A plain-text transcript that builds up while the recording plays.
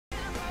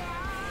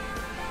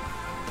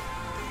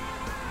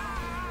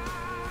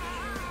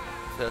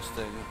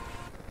Testing.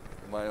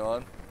 Am I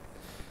on?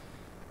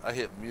 I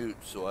hit mute,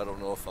 so I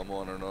don't know if I'm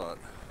on or not.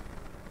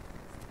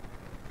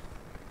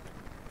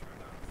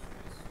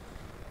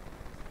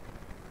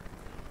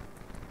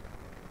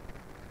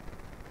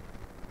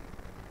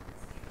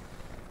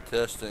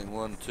 Testing,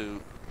 1,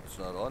 2. It's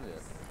not on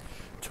yet.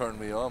 Turn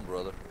me on,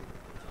 brother.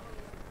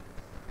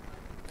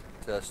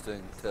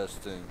 Testing,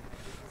 testing.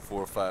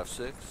 4, 5,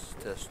 6.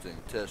 Testing,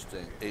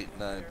 testing. 8,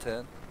 9,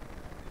 10.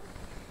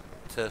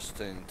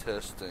 Testing,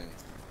 testing.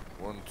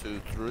 1,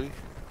 2, 3.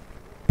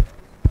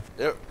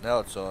 There,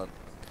 now it's on.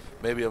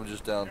 Maybe I'm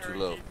just down too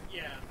low.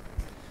 Yeah.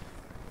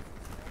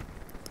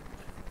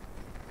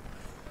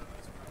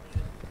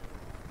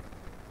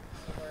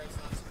 Where it's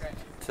not scratchy.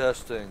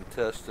 Testing,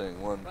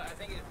 testing. 1. But I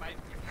think it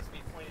needs to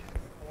be pointed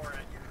more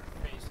at your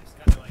face. It's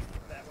kind of like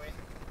that way.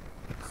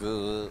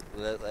 Good,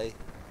 that way.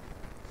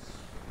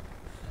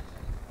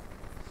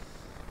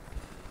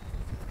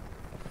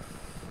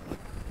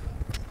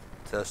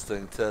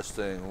 Testing,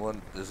 testing.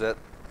 1. Is that?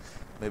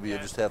 Maybe you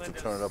just have to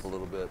turn it up a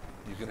little bit.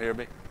 You can hear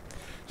me?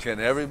 Can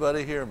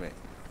everybody hear me?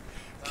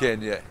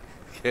 Can you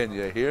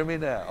hear me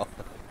now?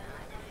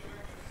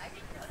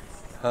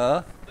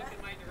 Huh? Look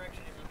in my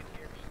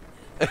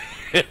direction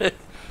if you can hear me.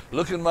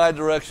 Look in my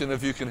direction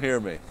if you can hear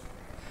me.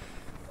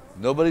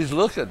 Nobody's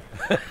looking.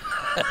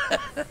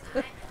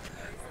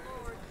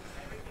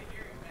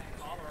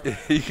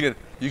 You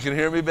can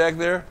hear me back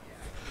there?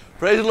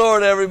 Praise the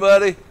Lord,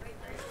 everybody.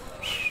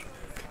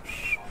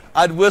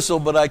 I'd whistle,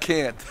 but I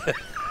can't.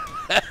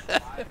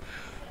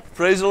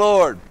 Praise the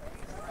Lord.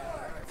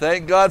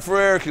 Thank God for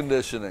air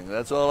conditioning.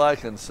 That's all I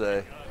can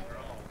say.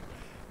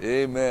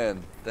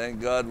 Amen.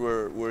 Thank God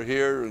we're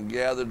here and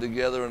gathered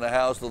together in the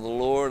house of the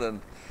Lord and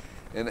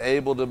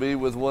able to be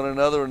with one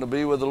another and to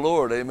be with the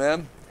Lord.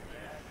 Amen.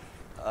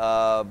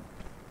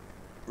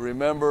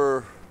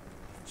 Remember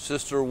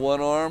Sister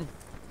One Arm,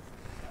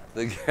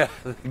 the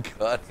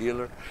God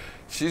healer?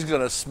 She's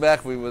going to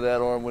smack me with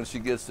that arm when she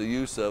gets the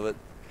use of it.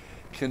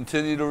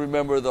 Continue to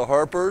remember the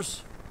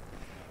Harpers.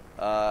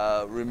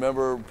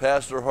 Remember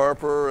Pastor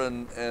Harper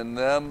and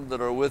them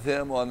that are with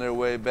him on their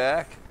way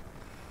back.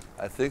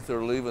 I think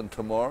they're leaving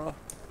tomorrow.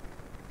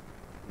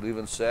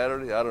 Leaving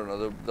Saturday. I don't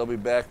know. They'll be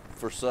back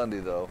for Sunday,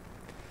 though.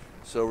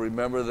 So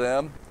remember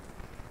them.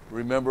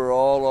 Remember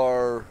all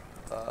our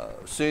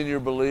senior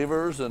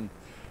believers, and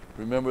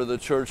remember the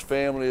church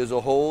family as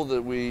a whole,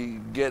 that we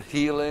get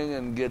healing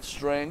and get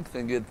strength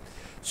and get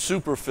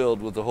super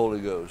filled with the Holy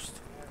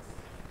Ghost.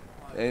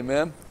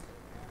 Amen.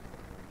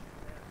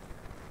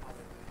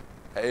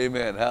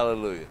 Amen.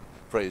 Hallelujah.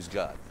 Praise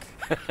God.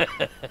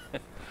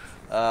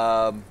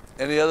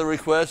 Any other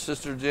requests,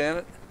 Sister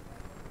Janet?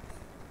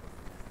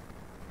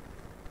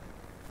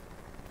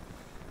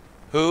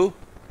 Who?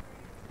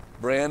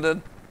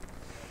 Brandon?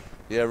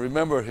 Yeah,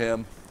 remember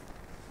him.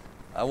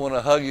 I want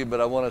to hug you, but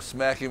I want to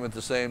smack him at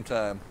the same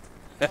time.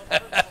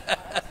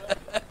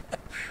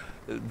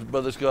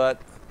 Brother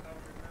Scott?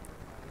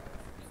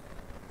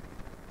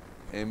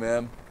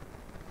 Amen.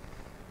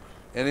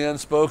 Any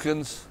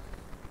unspokens?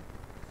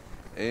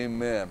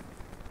 Amen.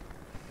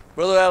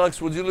 Brother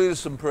Alex, would you lead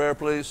us in prayer,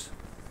 please?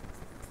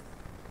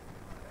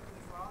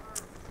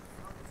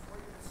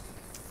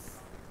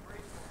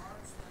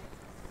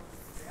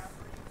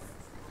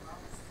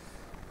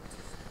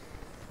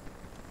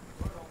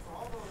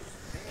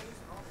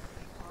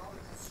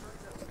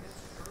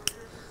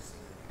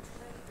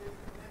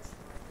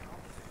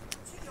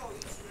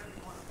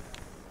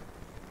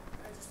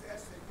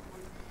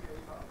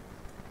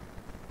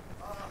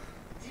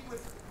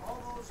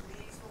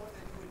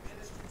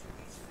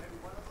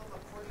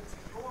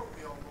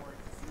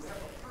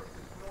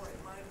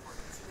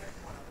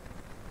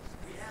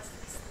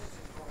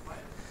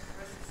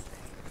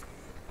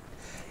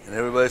 And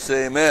everybody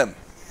say amen.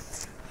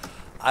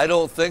 I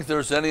don't think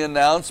there's any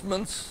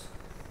announcements.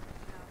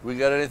 We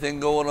got anything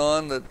going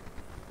on that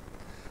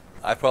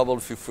I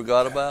probably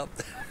forgot about?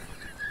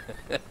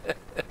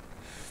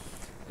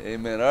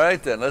 Amen. All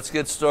right then, let's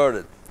get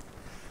started.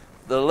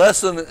 The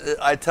lesson,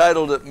 I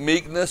titled it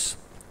Meekness.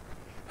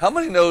 How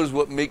many knows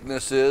what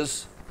meekness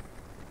is?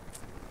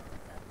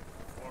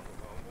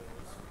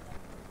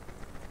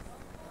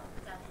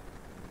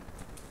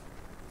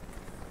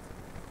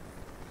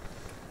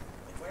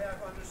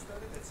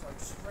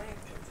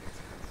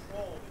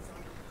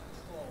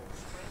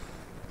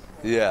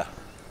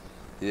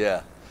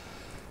 Yeah.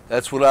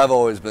 That's what I've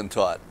always been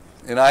taught.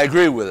 And I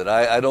agree with it.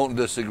 I don't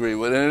disagree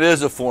with it. And it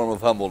is a form of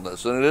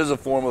humbleness. And it is a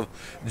form of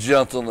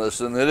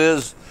gentleness. And it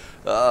is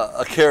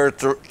a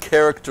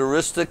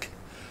characteristic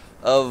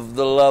of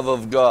the love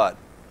of God.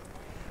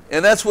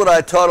 And that's what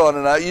I taught on.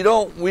 And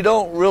we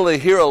don't really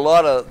hear a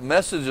lot of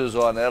messages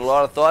on that, a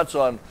lot of thoughts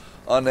on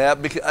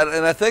that.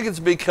 And I think it's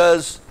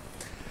because,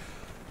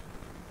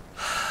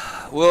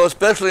 well,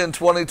 especially in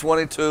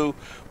 2022,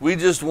 we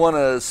just want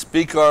to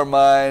speak our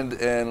mind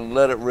and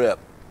let it rip,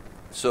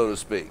 so to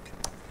speak.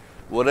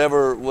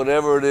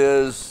 Whatever it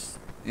is,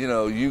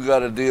 you got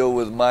to deal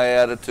with my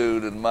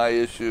attitude and my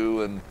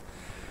issue,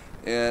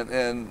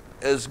 and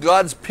as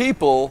God's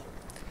people,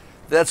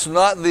 That's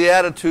not the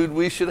attitude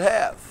we should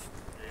have.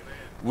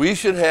 We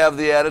should have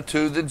the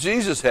attitude that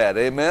Jesus had.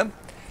 Amen?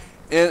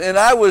 And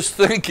I was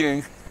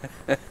thinking,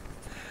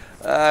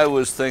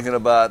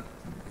 about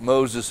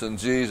Moses and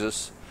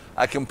Jesus.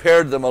 I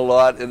compared them a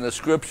lot in the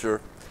scripture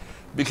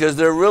because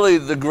they're really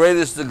the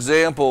greatest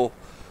example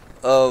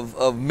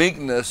of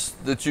meekness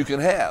that you can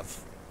have.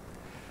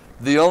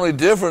 The only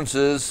difference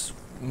is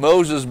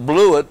Moses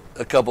blew it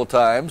a couple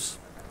times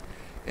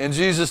and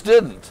Jesus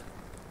didn't.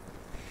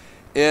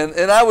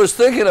 And I was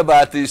thinking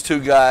about these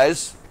two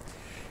guys,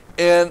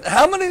 and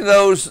how many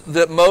knows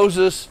that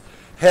Moses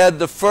had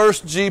the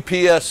first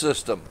GPS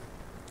system?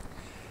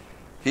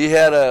 He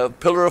had a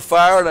pillar of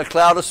fire and a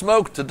cloud of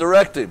smoke to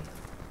direct him.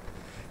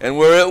 And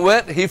where it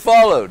went, he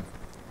followed.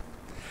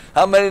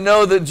 How many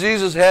know that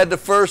Jesus had the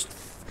first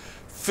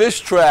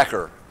fish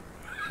tracker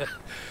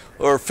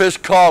or fish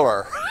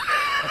caller?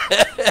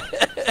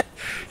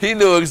 He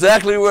knew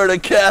exactly where to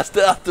cast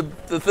out the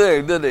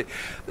thing, didn't he?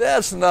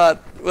 That's not,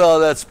 well,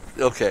 that's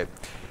okay.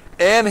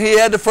 And he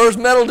had the first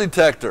metal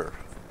detector.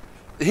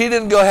 He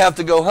didn't have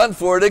to go hunt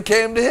for it. It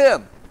came to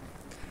him,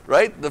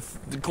 right? The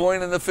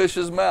coin in the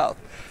fish's mouth.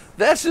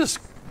 That's just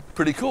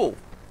pretty cool.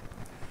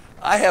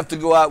 I have to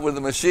go out with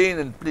a machine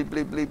and bleep,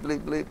 bleep, bleep, bleep,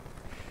 bleep.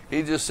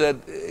 He just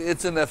said,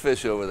 it's in that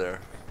fish over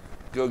there.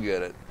 Go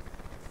get it.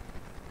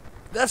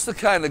 That's the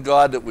kind of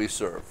God that we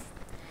serve.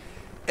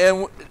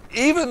 And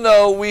even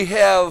though we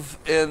have,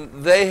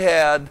 and they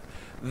had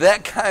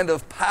that kind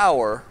of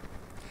power,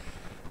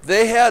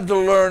 they had to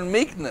learn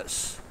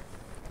meekness.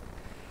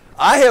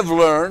 I have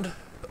learned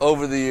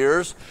over the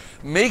years,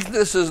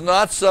 meekness is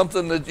not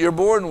something that you're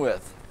born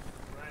with.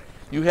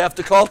 You have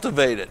to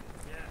cultivate it.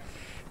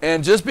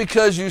 And just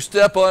because you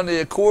step on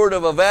the cord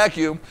of a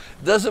vacuum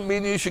doesn't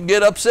mean you should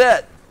get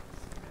upset.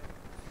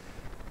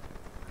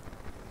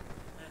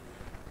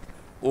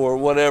 Or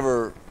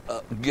whatever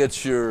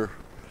gets your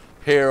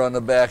hair on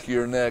the back of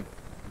your neck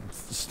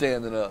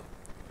standing up.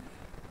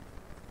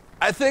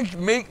 I think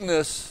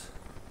meekness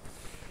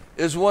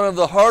is one of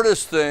the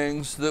hardest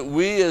things that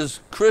we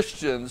as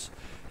Christians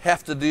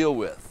have to deal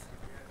with.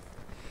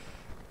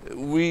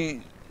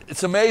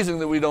 It's amazing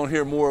that we don't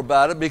hear more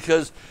about it,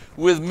 because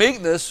with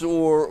meekness,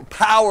 or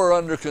power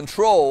under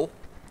control,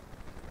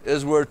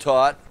 as we're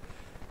taught,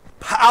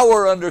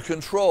 power under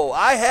control.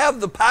 I have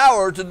the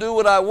power to do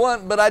what I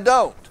want, but I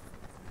don't.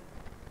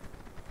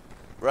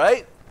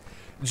 Right?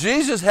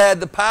 Jesus had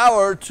the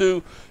power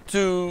to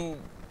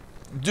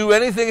do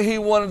anything he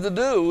wanted to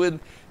do, and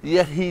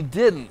yet he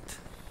didn't.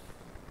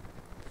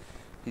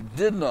 He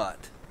did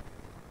not.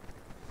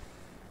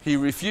 He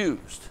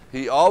refused.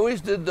 He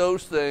always did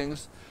those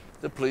things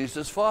that pleased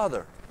his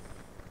Father.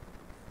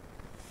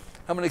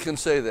 How many can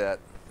say that?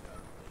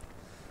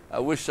 I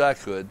wish I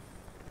could.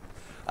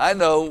 I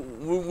know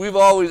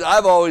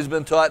I've always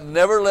been taught,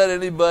 never let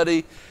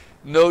anybody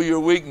know your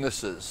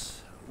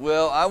weaknesses.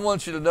 Well, I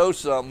want you to know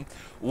something.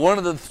 One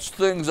of the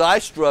things I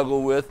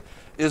struggle with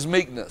is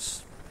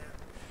meekness,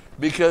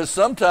 because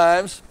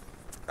sometimes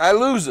I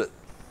lose it,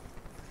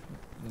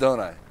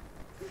 don't I?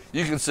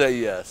 You can say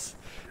yes.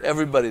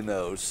 Everybody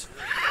knows.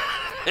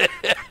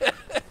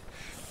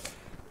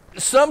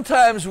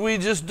 Sometimes we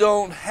just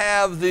don't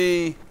have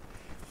the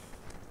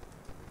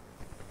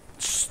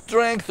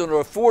strength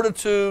or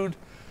fortitude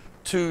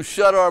to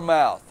shut our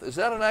mouth. Is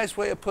that a nice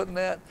way of putting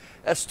that?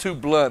 That's too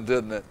blunt,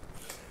 isn't it?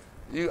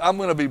 I'm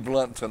going to be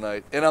blunt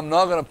tonight, and I'm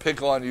not going to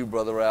pick on you,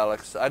 Brother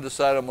Alex. I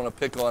decided I'm going to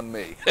pick on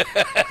me.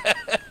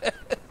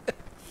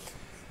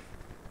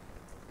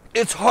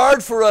 It's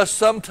hard for us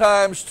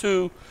sometimes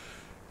to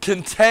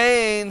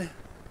contain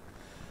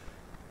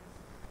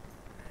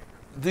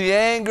the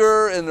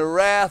anger and the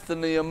wrath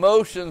and the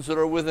emotions that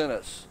are within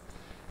us,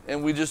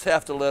 and we just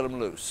have to let them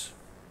loose.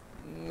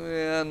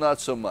 Not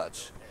so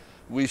much.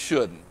 We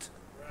shouldn't.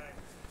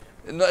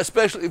 And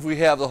especially if we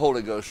have the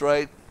Holy Ghost,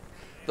 right?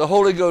 The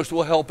Holy Ghost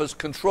will help us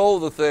control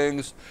the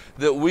things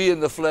that we in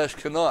the flesh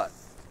cannot.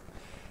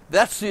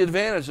 That's the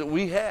advantage that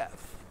we have.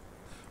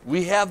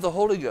 We have the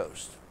Holy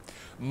Ghost.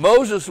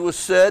 Moses was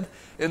said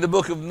in the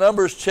book of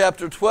Numbers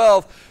chapter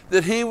 12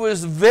 that he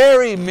was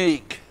very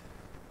meek.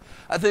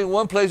 I think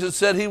one place it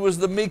said he was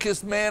the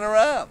meekest man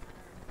around.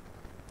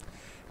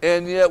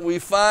 And yet we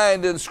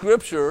find in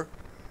Scripture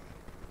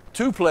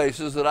two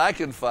places that I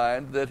can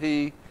find that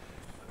he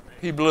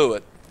blew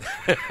it.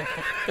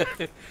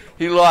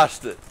 He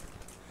lost it.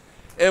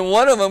 And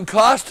one of them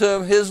cost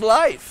him his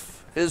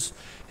life,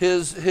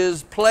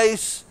 his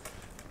place.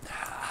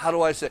 How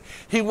do I say?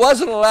 He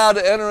wasn't allowed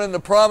to enter in the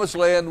promised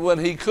land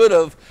when he could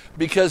have,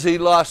 because he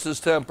lost his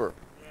temper.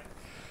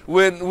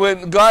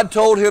 When God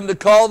told him to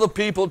call the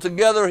people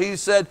together, he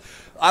said,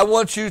 I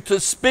want you to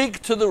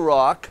speak to the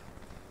rock.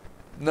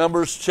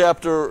 Numbers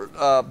chapter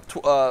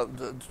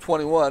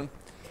 21.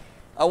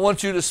 I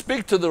want you to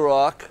speak to the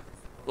rock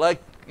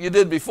like you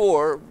did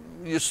before.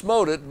 You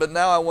smote it, but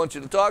now I want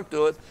you to talk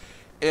to it.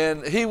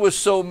 And he was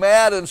so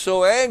mad and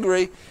so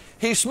angry,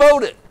 he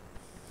smote it.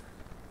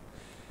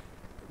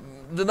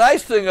 The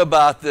nice thing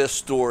about this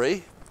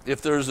story,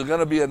 if there's going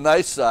to be a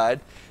nice side,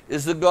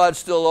 is that God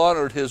still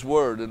honored his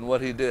word and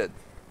what he did.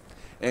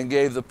 and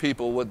gave the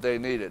people what they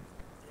needed.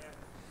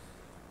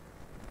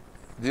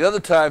 The other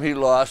time he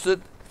lost it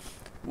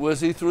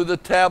was he threw the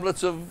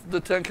tablets of the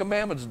Ten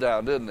Commandments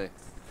down, didn't he?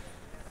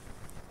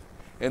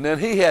 And then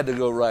he had to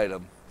go write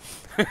them.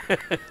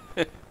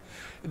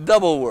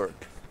 Double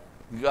work.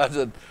 God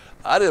said,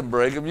 I didn't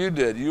break them, you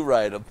did. You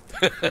write them.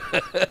 And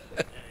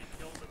he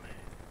killed a man.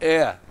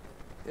 Yeah,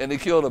 and he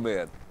killed a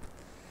man.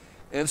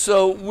 And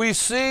so we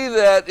see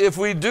that if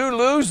we do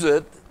lose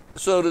it,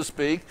 so to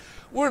speak,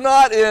 we're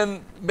not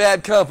in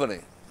bad company.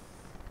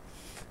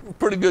 We're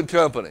pretty good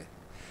company.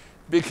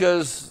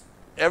 Because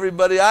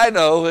everybody I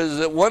know has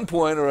at one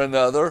point or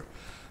another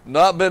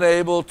not been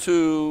able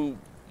to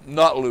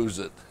not lose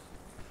it.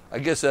 I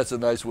guess that's a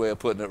nice way of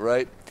putting it,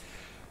 right?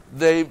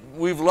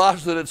 We've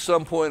lost it at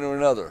some point or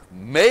another.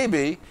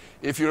 Maybe,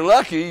 if you're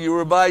lucky, you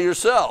were by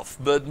yourself.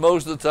 But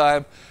most of the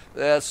time,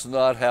 that's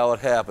not how it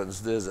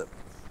happens, is it?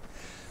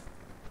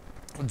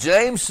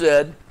 James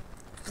said,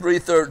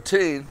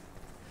 3:13,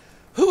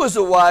 who is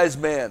a wise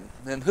man,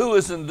 and who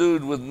is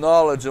endued with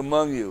knowledge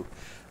among you?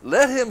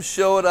 Let him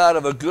show it out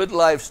of a good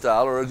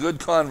lifestyle or a good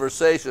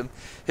conversation,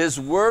 his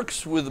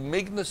works with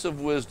meekness of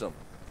wisdom.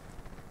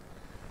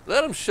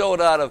 Let him show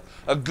it out of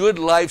a good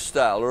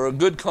lifestyle or a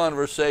good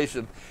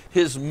conversation,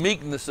 his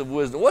meekness of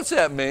wisdom. What's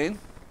that mean?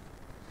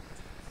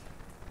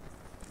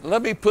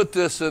 Let me put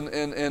this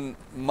in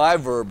my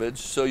verbiage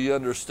so you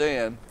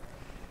understand.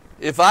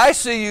 If I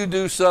see you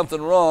do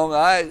something wrong,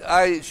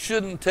 I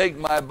shouldn't take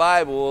my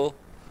Bible,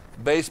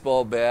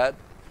 baseball bat,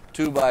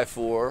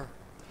 2x4,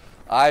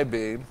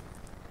 I-beam,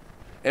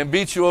 and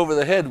beat you over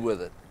the head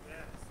with it. Yes.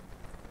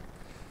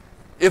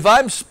 If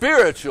I'm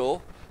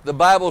spiritual, the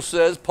Bible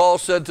says, Paul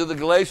said to the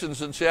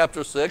Galatians in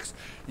chapter 6,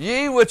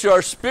 ye which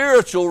are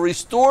spiritual,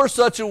 restore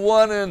such a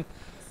one in,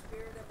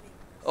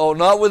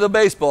 not with a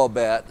baseball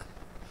bat,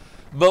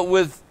 but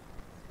with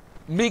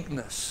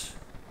meekness.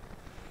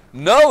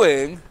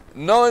 Knowing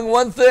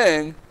one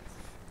thing,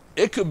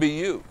 it could be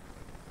you.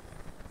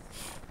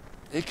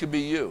 It could be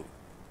you.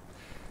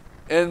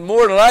 And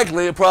more than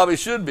likely, it probably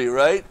should be,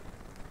 right?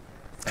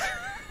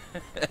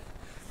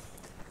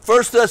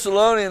 1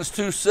 Thessalonians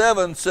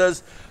 2:7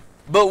 says,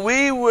 but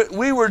we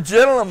were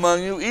gentle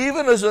among you,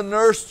 even as a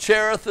nurse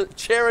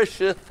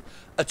cherisheth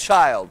a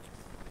child.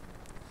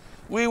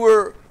 We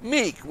were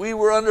meek. We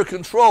were under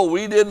control.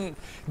 We didn't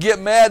get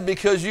mad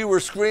because you were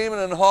screaming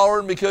and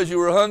hollering because you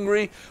were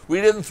hungry.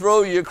 We didn't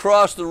throw you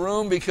across the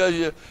room because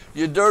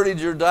you dirtied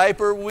your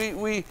diaper.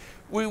 We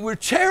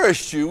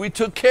cherished you. We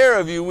took care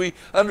of you. We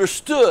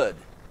understood.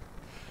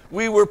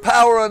 We were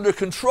power under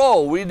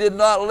control. We did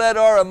not let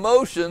our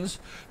emotions,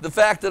 the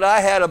fact that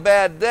I had a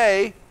bad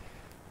day,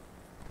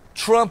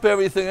 trump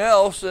everything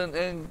else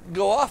and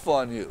go off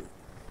on you.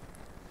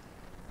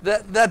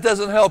 That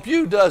doesn't help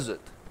you, does it?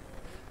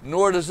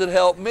 Nor does it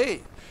help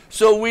me.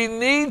 So we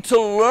need to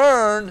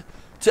learn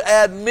to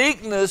add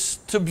meekness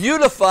to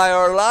beautify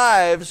our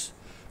lives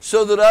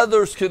so that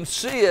others can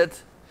see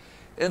it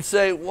and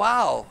say,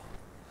 wow,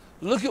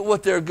 look at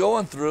what they're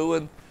going through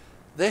and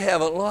they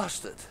haven't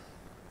lost it.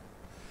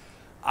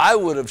 I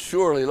would have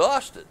surely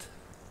lost it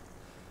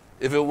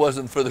if it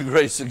wasn't for the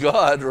grace of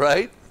God,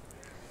 right?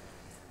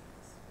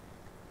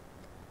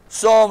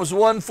 Psalms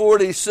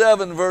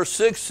 147 verse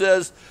 6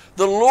 says,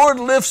 the Lord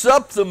lifts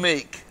up the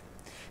meek.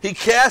 He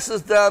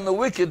casteth down the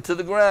wicked to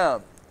the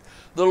ground.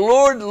 The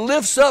Lord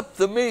lifts up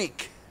the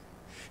meek.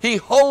 He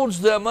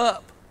holds them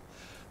up.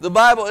 The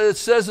Bible, it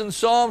says in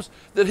Psalms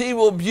that he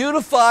will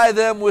beautify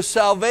them with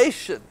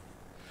salvation.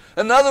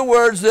 In other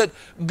words, that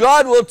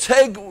God will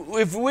take,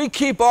 if we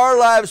keep our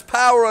lives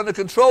power under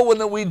control,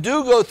 when we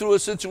do go through a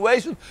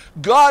situation,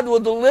 God will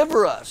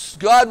deliver us.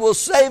 God will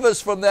save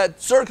us from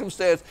that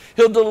circumstance.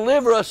 He'll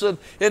deliver us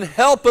and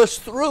help us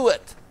through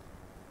it.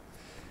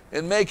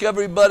 And make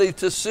everybody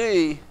to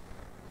see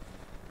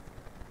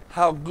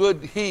how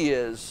good he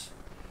is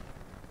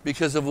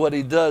because of what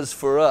he does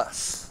for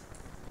us.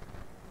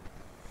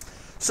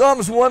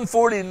 Psalms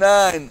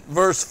 149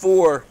 verse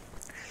 4,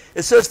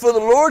 it says, for the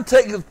Lord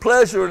taketh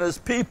pleasure in his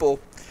people.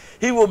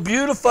 He will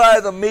beautify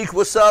the meek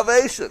with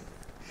salvation.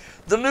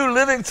 The New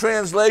Living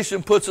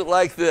Translation puts it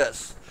like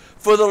this,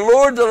 for the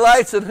Lord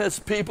delights in his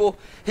people.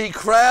 He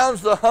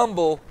crowns the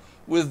humble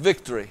with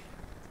victory.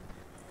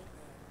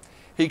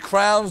 He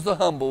crowns the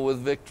humble with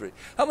victory.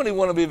 How many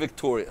want to be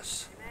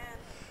victorious?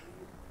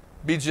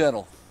 Be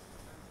gentle.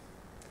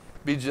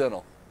 Be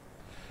gentle.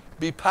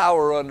 Be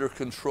power under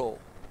control.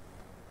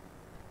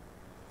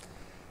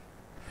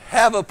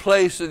 Have a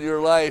place in your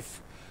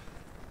life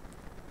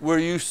where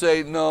you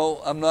say,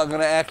 no, I'm not going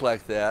to act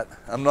like that.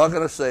 I'm not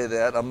going to say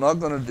that. I'm not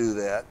going to do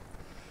that.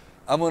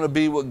 I'm going to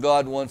be what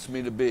God wants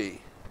me to be.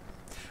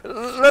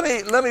 Let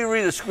me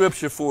read a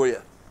scripture for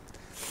you.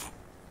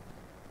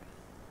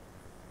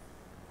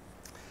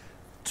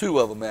 Two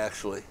of them,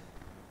 actually.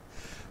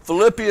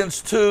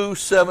 Philippians 2,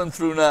 7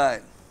 through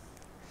 9.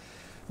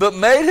 But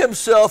made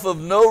himself of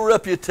no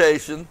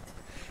reputation,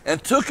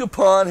 and took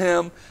upon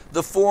him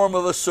the form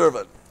of a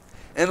servant,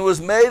 and was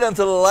made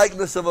unto the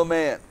likeness of a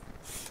man.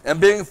 And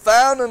being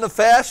found in the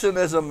fashion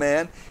as a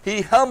man,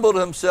 he humbled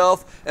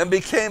himself and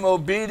became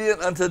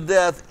obedient unto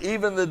death,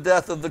 even the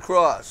death of the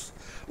cross.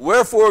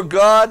 Wherefore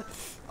God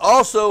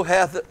also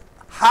hath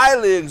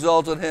highly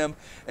exalted him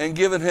and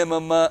given him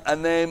a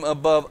name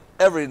above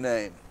every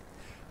name.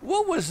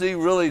 What was he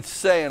really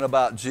saying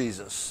about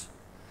Jesus?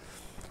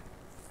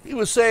 He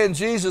was saying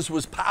Jesus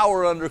was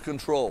power under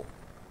control.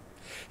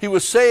 He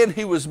was saying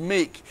he was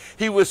meek.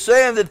 He was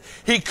saying that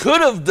he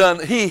could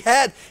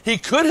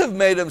have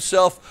made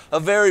himself a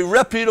very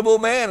reputable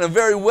man, and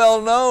very well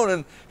known,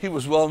 and he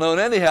was well known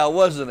anyhow,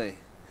 wasn't he?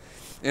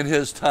 In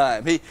his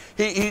time. He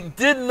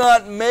did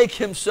not make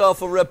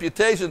himself a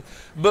reputation,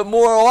 but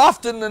more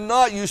often than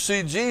not you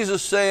see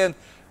Jesus saying,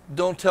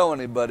 don't tell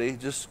anybody,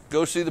 just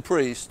go see the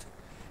priest,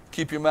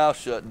 keep your mouth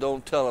shut,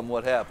 don't tell him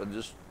what happened,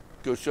 just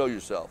go show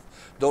yourself.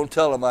 Don't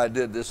tell him I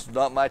did this. It's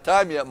not my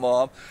time yet,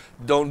 Mom.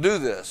 Don't do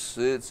this.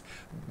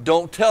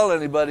 Don't tell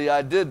anybody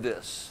I did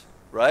this,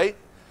 right?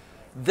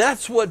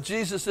 That's what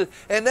Jesus said,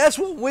 and that's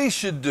what we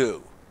should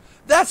do.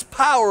 That's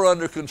power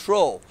under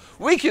control.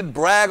 We could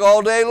brag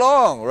all day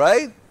long,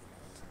 right?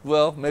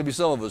 Well, maybe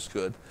some of us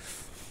could.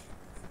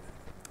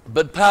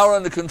 But power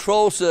under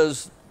control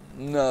says,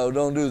 no,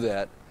 don't do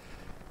that.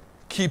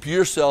 Keep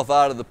yourself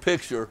out of the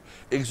picture.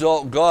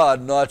 Exalt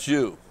God, not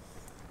you.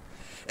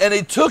 And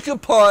he took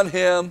upon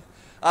him,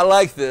 I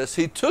like this,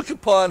 he took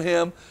upon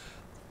him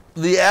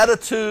the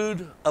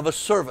attitude of a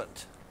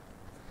servant.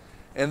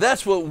 And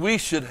that's what we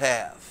should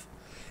have.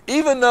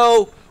 Even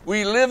though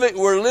we're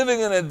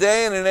living in a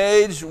day and an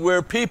age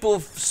where people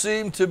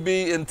seem to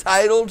be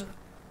entitled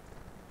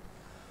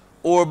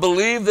or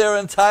believe they're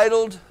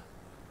entitled,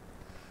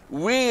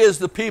 we as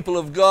the people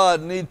of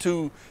God need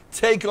to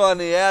take on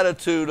the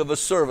attitude of a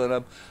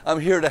servant. I'm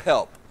here to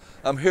help.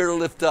 I'm here to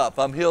lift up.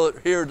 I'm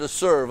here to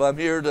serve. I'm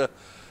here to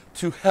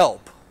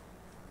help.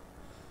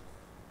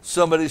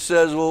 Somebody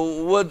says,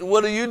 well,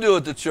 what do you do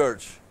at the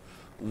church?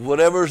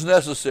 Whatever is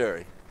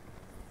necessary.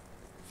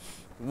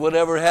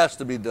 Whatever has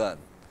to be done.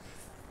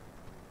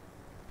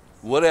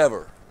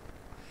 Whatever.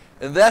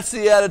 And that's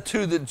the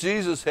attitude that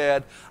Jesus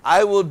had.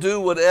 I will do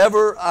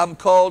whatever I'm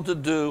called to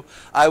do.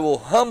 I will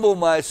humble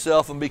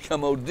myself and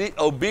become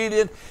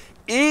obedient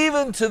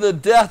even to the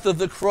death of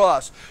the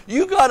cross.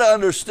 You got to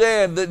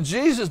understand that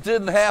Jesus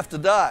didn't have to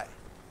die.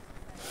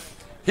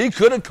 He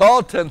could have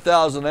called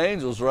 10,000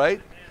 angels,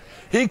 right?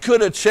 He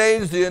could have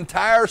changed the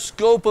entire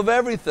scope of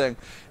everything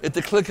at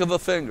the click of a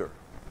finger,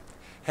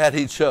 had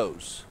he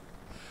chose.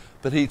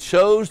 But he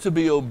chose to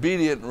be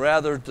obedient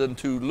rather than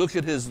to look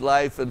at his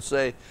life and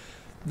say,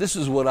 this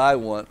is what I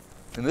want,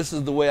 and this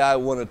is the way I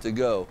want it to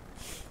go.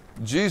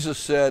 Jesus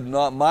said,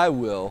 not my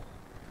will,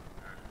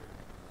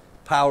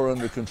 power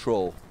under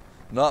control.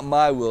 Not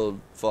my will,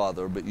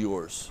 Father, but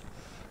yours.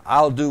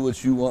 I'll do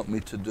what you want me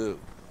to do.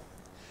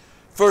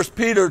 1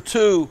 Peter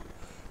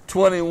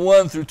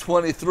 2:21 through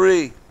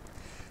 23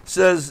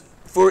 says,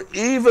 for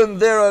even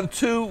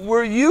thereunto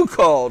were you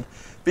called,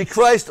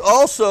 because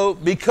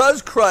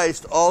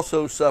Christ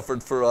also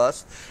suffered for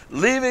us,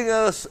 leaving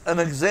us an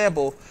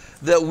example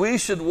that we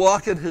should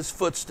walk in his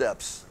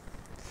footsteps,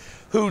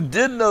 who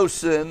did no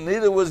sin,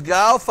 neither was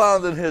guile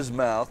found in his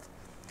mouth,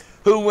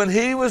 who when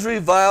he was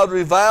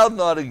reviled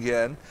not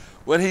again,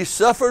 when he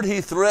suffered he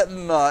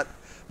threatened not,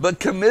 but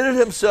committed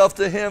himself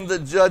to him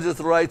that judgeth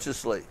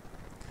righteously.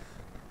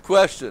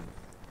 Question,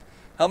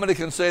 how many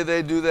can say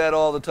they do that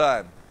all the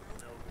time?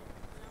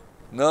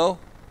 No?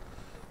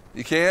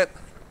 You can't?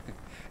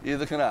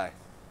 Either can I.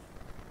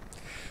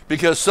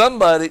 Because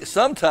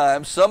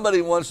sometimes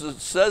somebody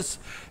says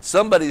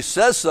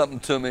something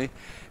to me,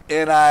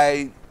 and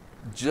I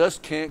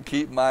just can't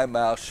keep my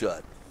mouth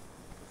shut.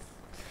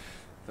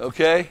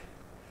 Okay?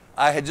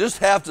 I just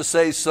have to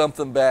say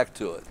something back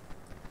to it.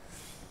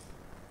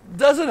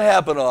 Doesn't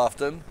happen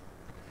often,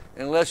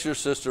 unless you're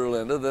Sister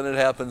Linda, then it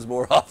happens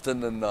more often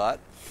than not.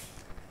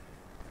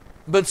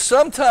 But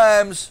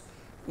sometimes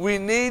we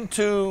need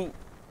to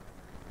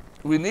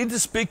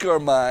speak our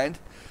mind,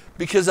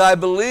 because I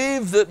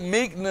believe that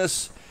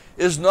meekness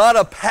is not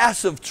a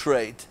passive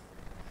trait.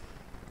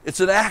 It's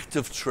an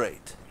active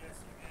trait.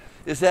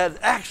 It has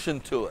action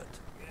to it.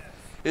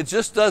 It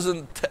just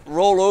doesn't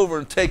roll over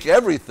and take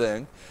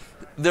everything.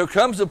 There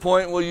comes a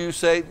point where you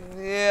say,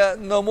 yeah,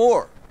 no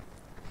more.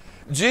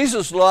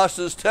 Jesus lost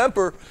his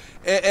temper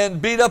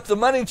and beat up the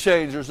money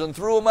changers and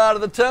threw them out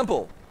of the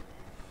temple.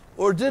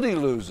 Or did he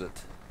lose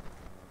it?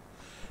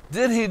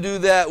 Did he do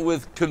that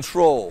with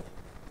control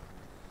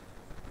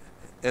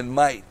and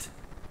might?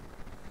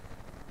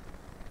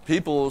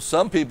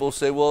 Some people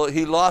say, well,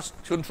 he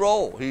lost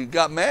control. He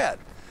got mad.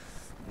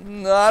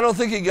 No, I don't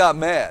think he got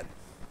mad.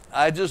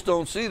 I just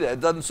don't see that. It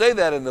doesn't say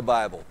that in the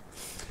Bible.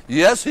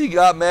 Yes, he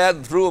got mad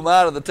and threw him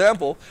out of the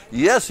temple.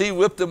 Yes, he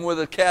whipped him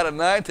with a cat of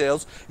nine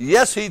tails.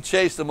 Yes, he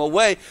chased them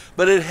away.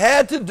 But it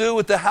had to do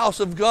with the house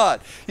of God.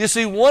 You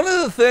see, one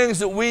of the things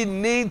that we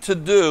need to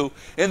do,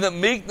 and that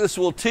meekness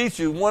will teach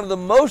you, one of the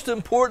most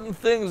important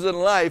things in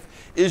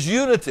life is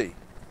unity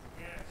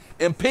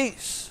and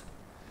peace.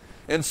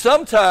 And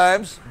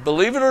sometimes,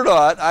 believe it or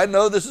not, I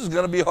know this is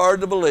going to be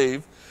hard to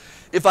believe,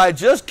 if I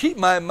just keep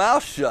my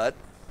mouth shut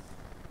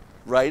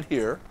right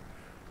here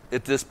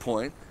at this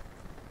point,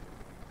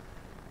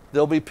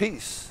 there'll be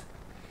peace.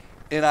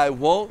 And I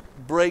won't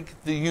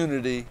break the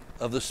unity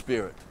of the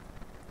Spirit.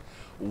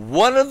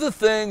 One of the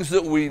things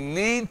that we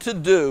need to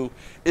do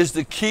is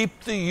to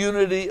keep the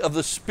unity of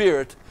the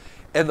Spirit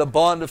and the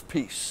bond of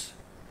peace.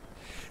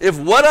 If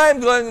what I'm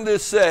going to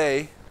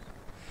say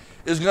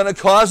is going to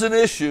cause an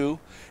issue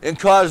and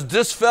cause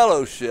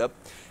disfellowship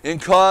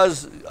and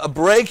cause a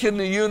break in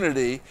the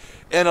unity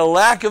and a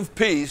lack of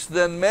peace,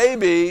 then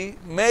maybe,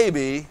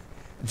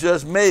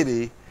 just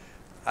maybe,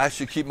 I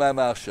should keep my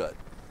mouth shut.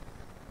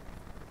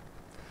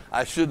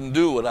 I shouldn't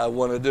do what I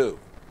want to do.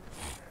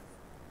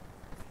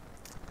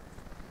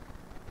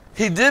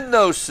 He did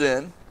no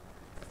sin,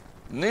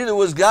 neither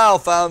was guile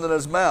found in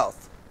his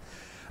mouth.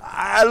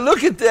 I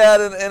look at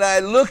that and I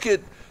look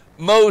at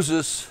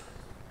Moses,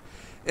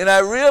 and I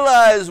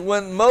realize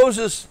when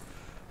Moses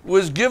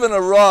was given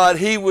a rod,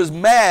 he was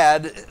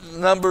mad.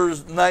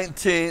 Numbers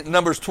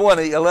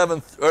 20,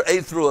 11, or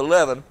 8 through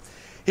 11.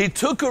 He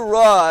took a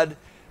rod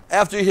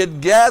after he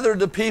had gathered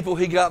the people.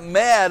 He got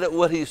mad at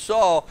what he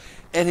saw,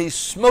 and he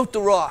smote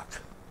the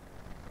rock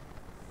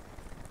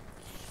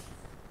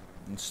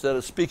instead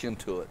of speaking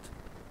to it.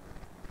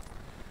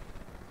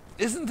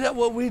 Isn't that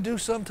what we do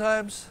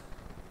sometimes?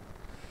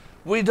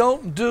 We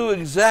don't do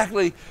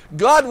exactly.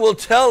 God will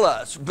tell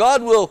us.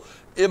 God will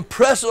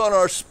impress on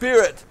our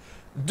spirit,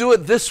 do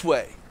it this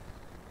way.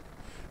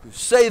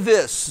 Say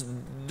this.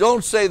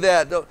 Don't say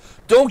that.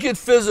 Don't get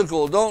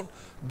physical.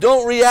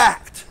 Don't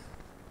react.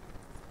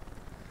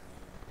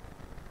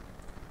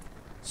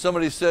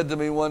 Somebody said to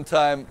me one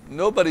time,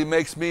 nobody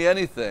makes me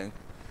anything.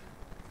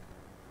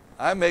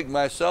 I make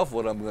myself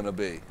what I'm going to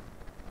be.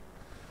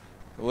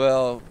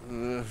 Well,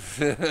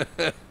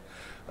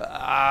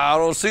 I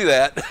don't see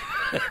that.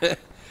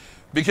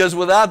 Because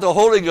without the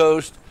Holy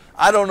Ghost,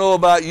 I don't know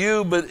about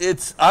you, but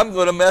I'm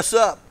going to mess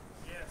up.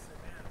 Yes,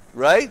 amen.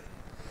 Right?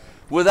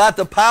 Without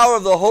the power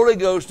of the Holy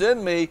Ghost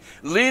in me,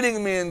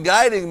 leading me and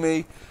guiding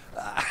me,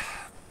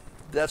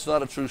 that's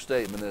not a true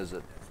statement, is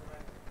it?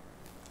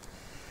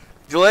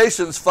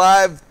 Galatians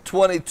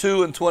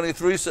 5:22 and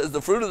 23 says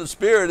the fruit of the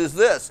Spirit is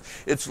this.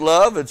 It's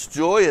love, it's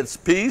joy, it's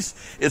peace,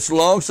 it's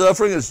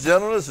long-suffering, it's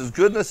gentleness, it's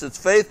goodness, it's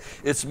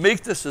faith, it's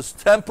meekness, it's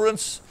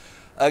temperance.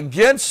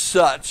 Against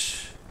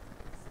such,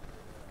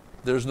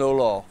 there's no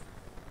law.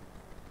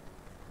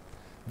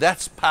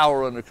 That's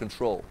power under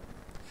control.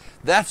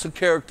 That's a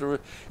character.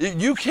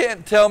 You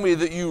can't tell me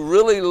that you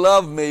really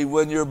love me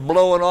when you're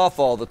blowing off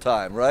all the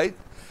time, right?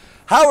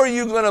 How are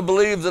you going to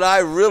believe that I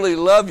really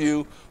love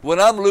you when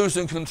I'm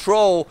losing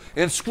control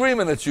and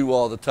screaming at you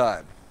all the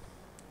time?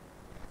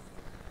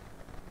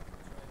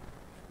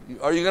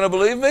 Are you going to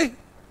believe me?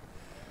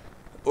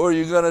 Or are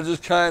you going to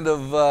just kind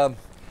of,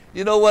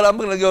 you know what, I'm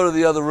going to go to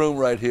the other room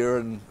right here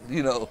and,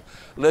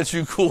 let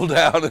you cool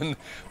down, and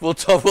we'll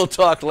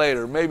talk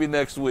later, maybe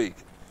next week.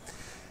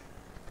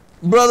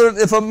 Brother,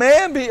 if a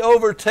man be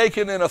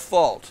overtaken in a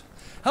fault,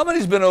 how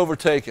many's been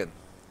overtaken?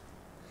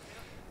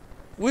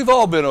 We've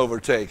all been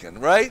overtaken,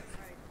 right?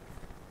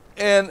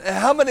 And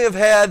how many have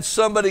had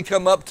somebody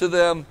come up to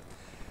them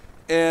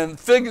and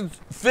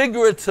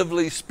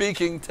figuratively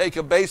speaking, take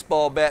a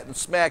baseball bat and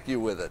smack you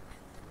with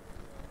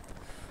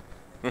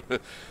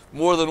it?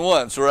 More than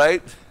once,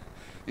 right?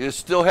 You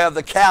still have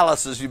the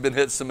calluses, you've been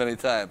hit so many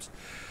times.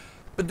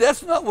 But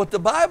that's not what the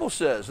Bible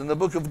says. In the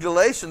book of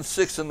Galatians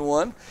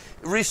 6:1,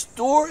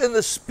 restore in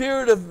the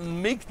spirit of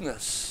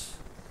meekness.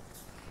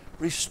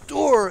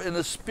 Restore in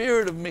the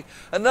spirit of meekness.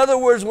 In other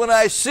words, when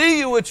I see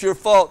you at your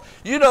fault,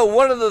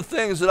 one of the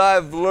things that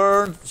I've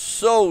learned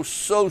so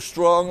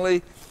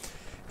strongly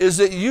is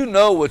that you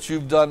know what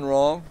you've done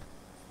wrong,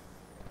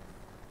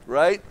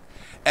 right?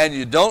 And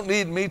you don't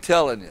need me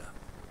telling you.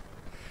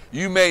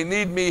 You may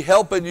need me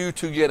helping you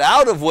to get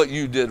out of what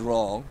you did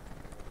wrong,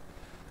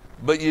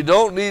 but you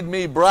don't need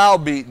me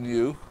browbeating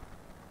you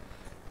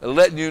and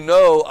letting you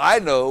know I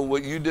know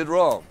what you did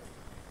wrong.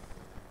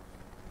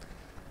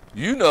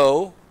 You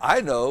know,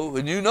 I know,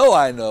 and you know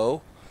I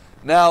know.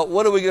 Now,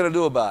 what are we going to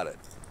do about it?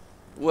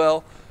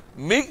 Well,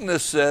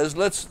 meekness says,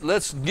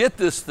 let's get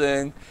this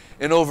thing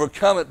and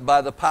overcome it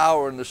by the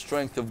power and the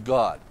strength of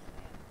God.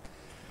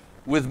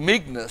 With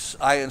meekness,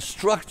 I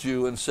instruct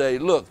you and say,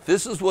 look,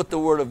 this is what the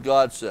Word of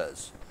God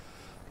says.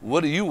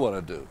 What do you want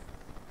to do?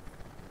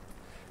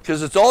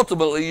 Because it's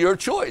ultimately your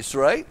choice,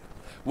 right?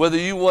 Whether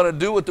you want to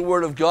do what the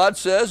Word of God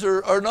says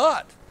or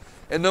not.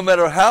 And no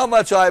matter how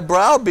much I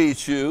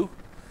browbeat you,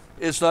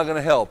 it's not going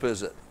to help,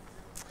 is it?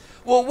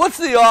 Well, what's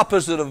the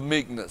opposite of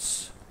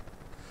meekness?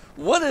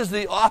 What is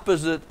the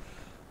opposite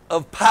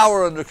of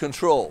power under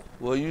control?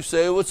 Well, you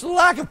say, well, it's the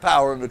lack of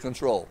power under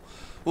control.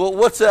 Well,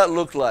 what's that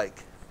look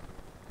like?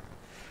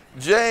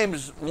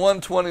 James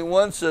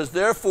 1:21 says,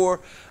 therefore,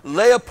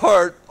 lay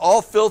apart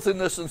all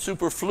filthiness and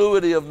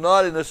superfluity of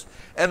naughtiness,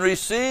 and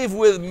receive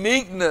with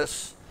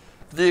meekness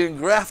the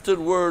engrafted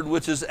word,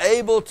 which is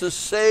able to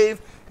save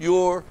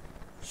your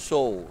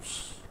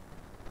souls.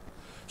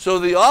 So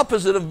the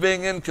opposite of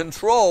being in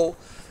control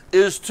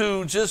is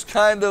to just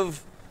kind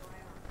of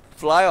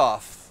fly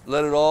off.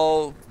 Let it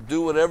all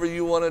do whatever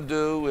you want to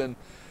do,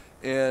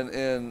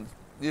 and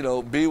you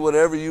know, be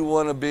whatever you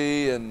want to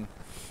be, and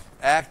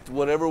act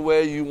whatever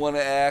way you want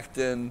to act,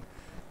 and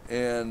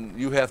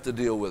you have to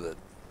deal with it.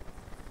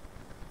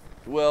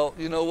 Well,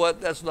 you know what?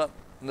 That's not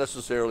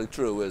necessarily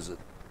true, is it?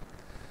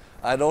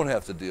 I don't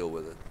have to deal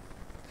with it.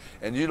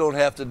 And you don't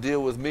have to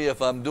deal with me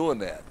if I'm doing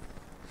that.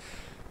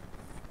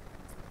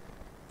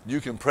 You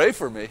can pray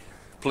for me,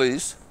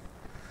 please.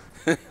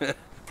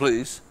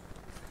 Please.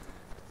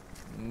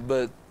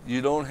 But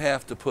you don't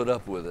have to put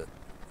up with it,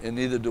 and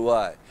neither do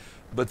I.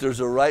 But there's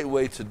a right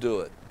way to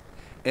do it.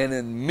 And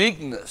in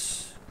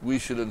meekness, we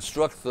should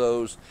instruct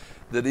those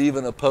that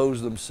even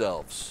oppose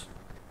themselves.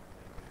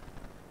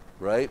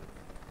 Right?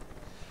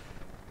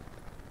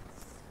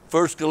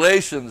 First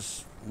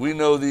Galatians, we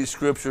know these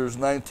scriptures,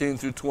 19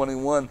 through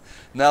 21.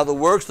 Now the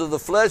works of the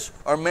flesh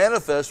are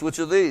manifest, which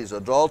are these: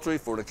 adultery,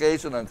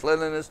 fornication,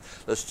 uncleanness,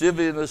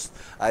 lasciviousness,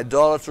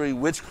 idolatry,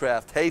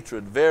 witchcraft,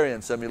 hatred,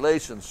 variance,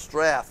 emulation,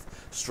 strife.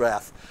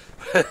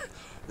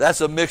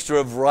 That's a mixture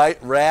of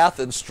wrath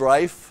and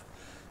strife.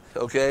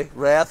 Okay?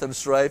 Wrath and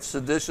strife,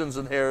 seditions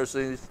and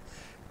heresies,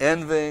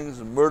 envyings,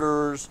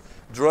 murderers,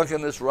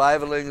 drunkenness,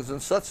 rivalings,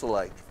 and such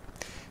like.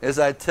 As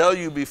I tell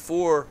you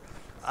before,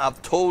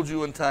 I've told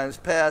you in times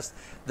past,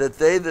 that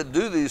they that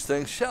do these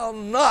things shall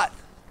not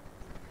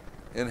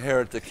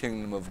inherit the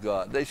kingdom of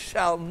God. They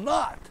shall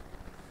not.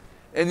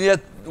 And yet,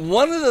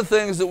 one of the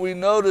things that we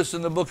notice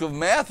in the book of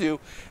Matthew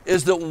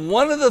is that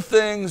one of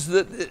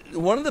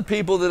the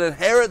people that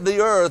inherit the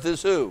earth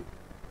is who?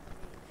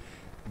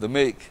 The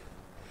meek.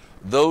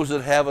 Those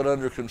that have it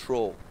under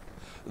control.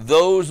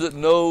 Those that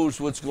knows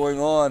what's going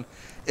on.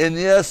 And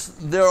yes,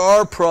 there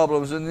are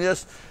problems, and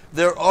yes,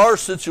 there are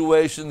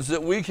situations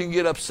that we can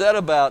get upset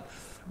about,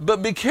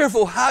 but be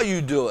careful how you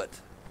do it.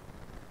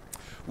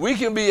 We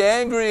can be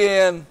angry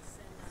and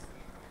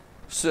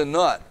sin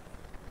not.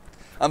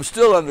 I'm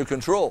still under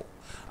control.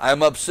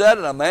 I'm upset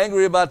and I'm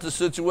angry about the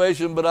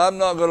situation, but I'm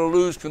not going to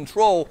lose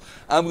control.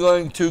 I'm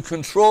going to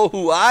control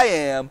who I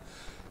am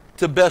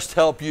to best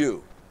help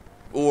you,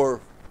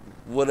 or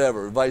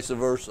whatever, vice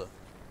versa.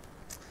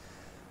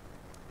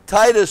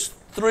 Titus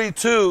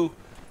 3:2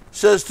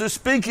 says, to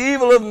speak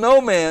evil of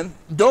no man,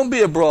 don't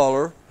be a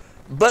brawler,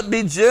 but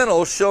be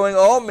gentle, showing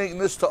all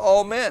meekness to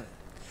all men.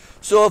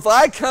 So if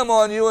I come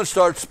on you and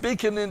start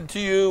speaking into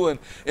you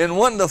and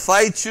wanting to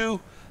fight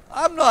you,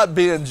 I'm not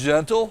being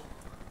gentle.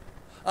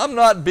 I'm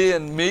not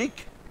being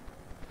meek.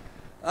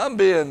 I'm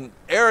being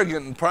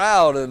arrogant and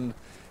proud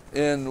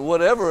and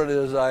whatever it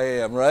is I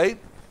am, right?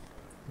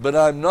 But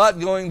I'm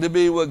not going to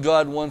be what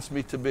God wants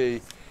me to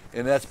be,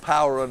 and that's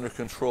power under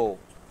control.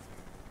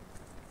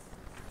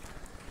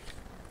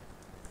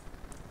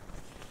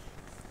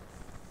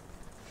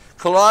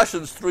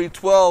 Colossians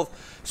 3:12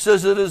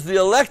 says it is the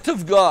elect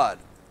of God.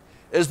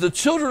 As the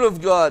children of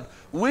God,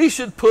 we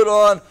should put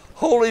on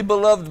holy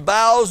beloved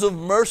bowels of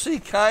mercy,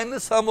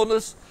 kindness,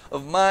 humbleness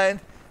of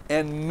mind,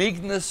 and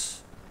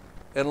meekness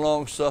and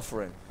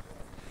long-suffering.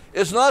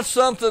 It's not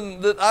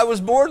something that I was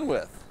born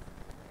with.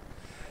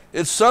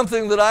 It's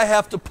something that I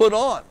have to put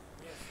on.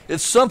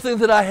 It's something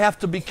that I have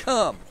to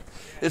become.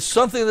 It's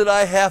something that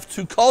I have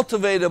to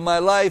cultivate in my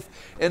life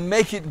and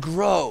make it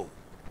grow.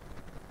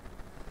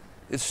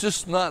 It's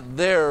just not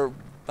there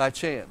by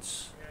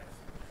chance.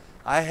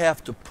 I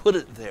have to put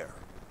it there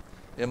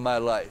in my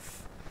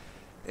life.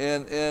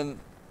 And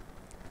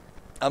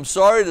I'm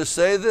sorry to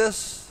say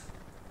this,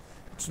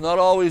 it's not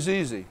always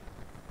easy.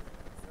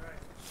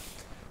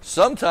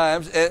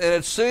 Sometimes, and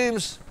it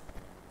seems,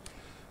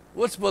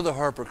 what's Mother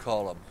Harper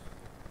call them?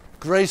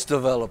 Grace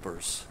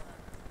developers.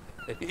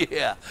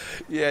 Yeah,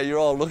 you're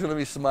all looking at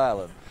me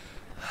smiling.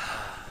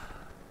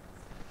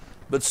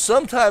 But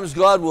sometimes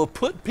God will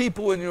put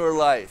people in your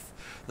life.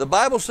 The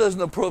Bible says in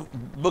the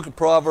book of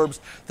Proverbs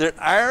that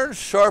iron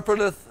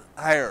sharpeneth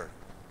iron.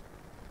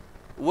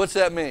 What's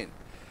that mean?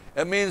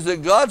 It means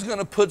that God's going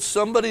to put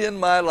somebody in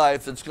my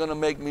life that's going to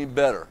make me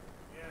better.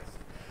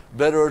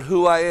 Better at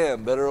who I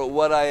am, better at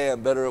what I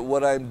am, better at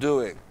what I'm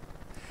doing.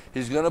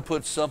 He's going to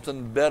put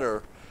something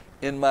better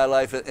in my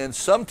life. And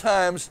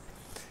sometimes,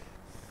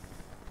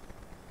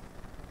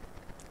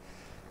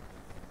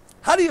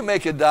 how do you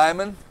make a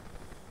diamond?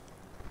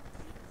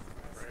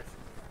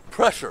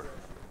 Pressure.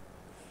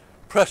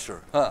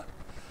 Pressure, huh?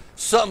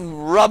 Something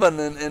rubbing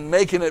and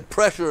making it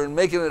pressure and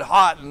making it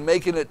hot and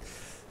making it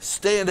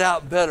stand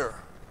out better.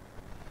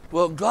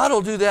 Well, God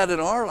will do that in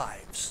our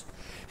lives.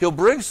 He'll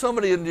bring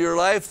somebody into your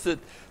life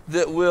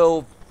that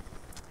will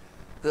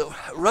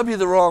rub you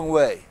the wrong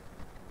way.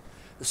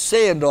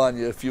 Sand on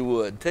you, if you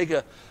would. Take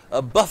a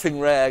buffing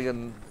rag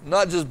and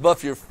not just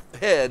buff your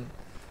head,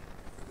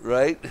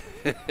 right?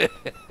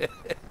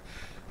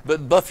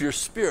 But buff your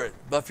spirit,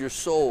 buff your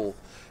soul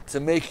to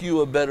make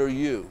you a better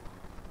you.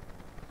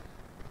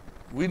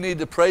 We need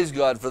to praise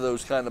God for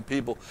those kind of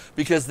people,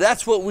 because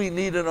that's what we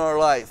need in our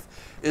life,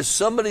 is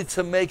somebody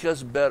to make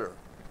us better.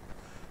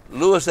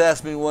 Lewis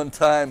asked me one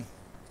time,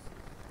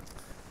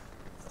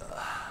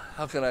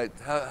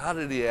 how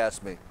did he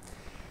ask me?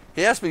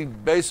 He asked me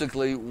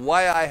basically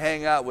why I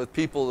hang out with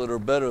people that are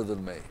better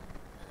than me.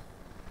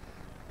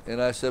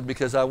 And I said,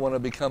 because I want to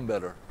become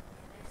better.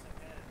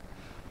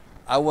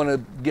 I want to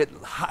get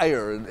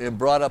higher and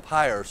brought up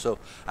higher. So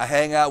I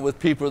hang out with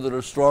people that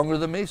are stronger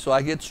than me, so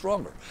I get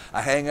stronger.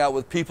 I hang out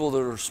with people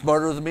that are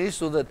smarter than me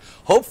so that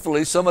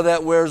hopefully some of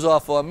that wears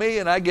off on me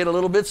and I get a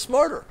little bit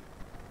smarter.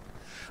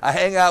 I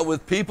hang out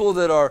with people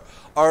that are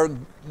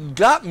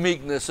got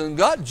meekness and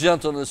got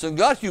gentleness and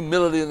got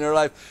humility in their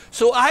life,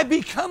 so I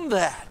become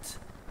that.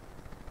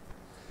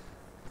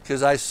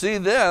 Because I see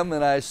them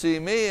and I see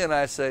me and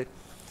I say,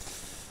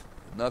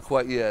 not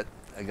quite yet.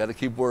 I got to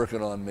keep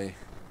working on me.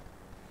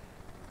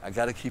 I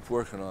got to keep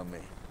working on me.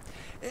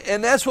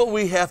 And that's what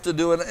we have to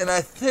do. And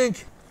I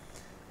think,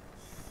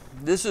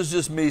 this is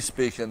just me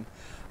speaking,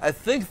 I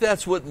think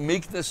that's what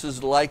meekness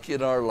is like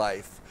in our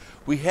life.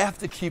 We have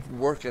to keep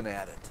working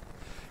at it.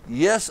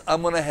 Yes,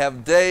 I'm going to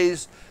have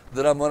days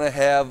that I'm going to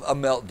have a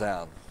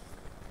meltdown,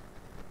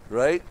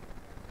 right?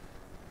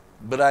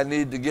 But I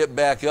need to get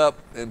back up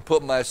and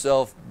put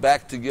myself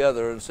back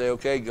together and say,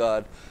 okay,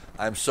 God,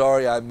 I'm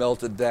sorry I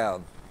melted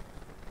down,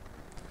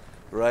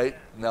 right?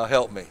 Now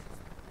help me.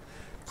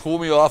 Cool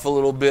me off a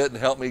little bit and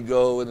help me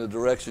go in the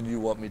direction you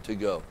want me to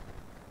go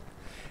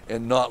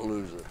and not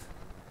lose it.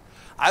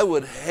 I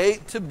would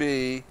hate to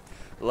be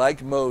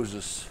like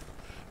Moses,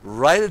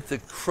 right at the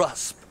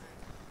cusp,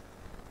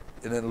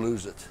 and then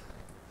lose it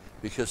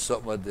because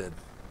something I did,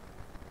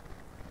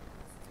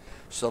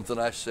 something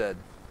I said,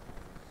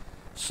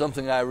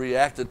 something I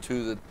reacted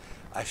to that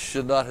I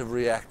should not have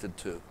reacted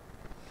to,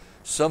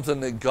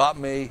 something that got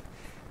me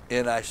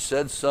and I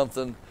said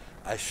something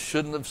I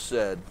shouldn't have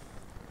said.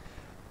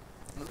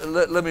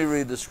 Let me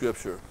read the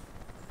scripture.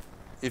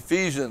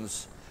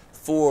 Ephesians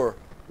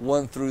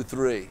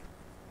 4:1-3.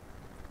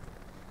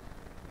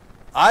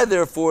 I,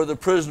 therefore, the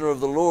prisoner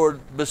of the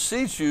Lord,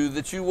 beseech you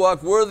that you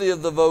walk worthy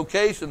of the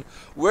vocation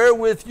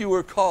wherewith you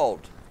were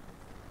called.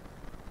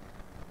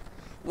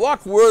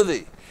 Walk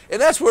worthy.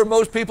 And that's where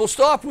most people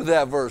stop with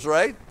that verse,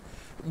 right?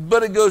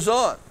 But it goes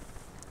on.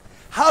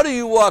 How do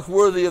you walk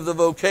worthy of the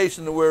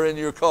vocation wherein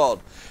you're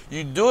called?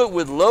 You do it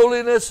with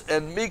lowliness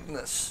and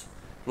meekness,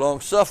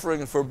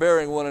 long-suffering and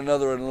forbearing one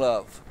another in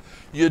love.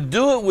 You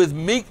do it with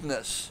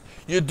meekness.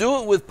 You do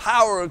it with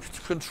power and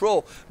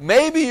control.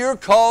 Maybe you're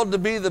called to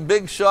be the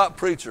big shot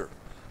preacher.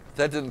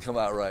 That didn't come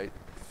out right.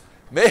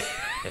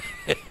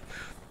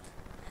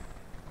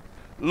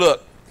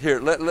 Look, here,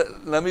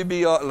 let me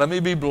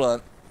be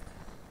blunt.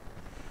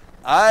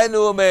 I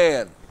knew a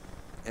man,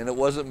 and it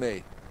wasn't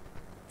me,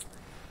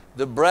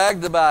 that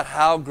bragged about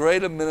how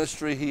great a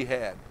ministry he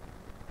had.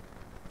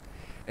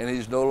 And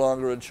he's no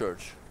longer in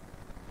church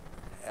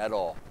at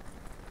all.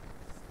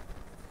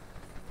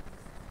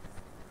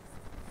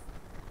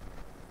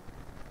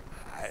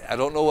 I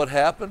don't know what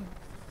happened.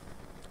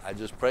 I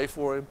just pray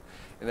for him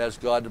and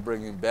ask God to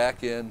bring him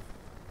back in.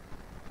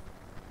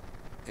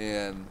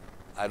 And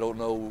I don't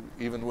know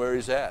even where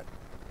he's at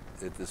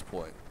this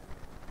point,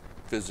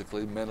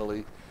 physically,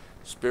 mentally,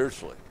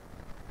 spiritually.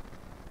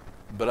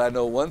 But I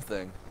know one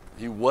thing.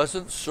 He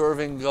wasn't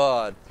serving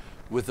God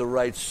with the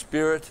right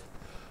spirit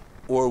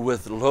or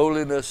with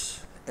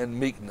lowliness and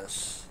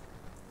meekness.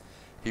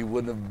 He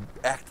wouldn't have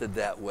acted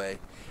that way.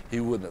 He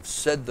wouldn't have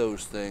said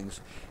those things.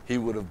 He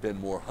would have been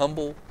more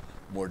humble,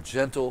 more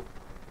gentle,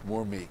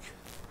 more meek,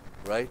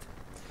 right?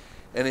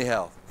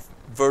 Anyhow,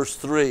 verse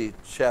 3,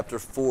 chapter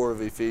 4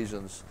 of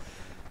Ephesians.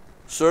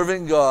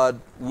 Serving God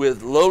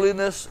with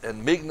lowliness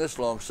and meekness,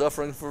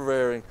 long-suffering,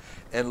 forbearing,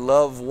 and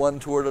love one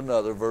toward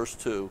another, verse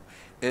 2.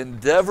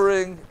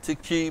 Endeavoring to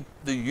keep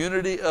the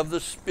unity of the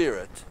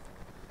Spirit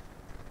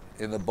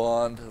in the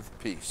bond of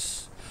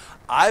peace.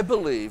 I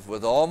believe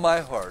with all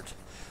my heart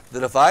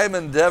that if I am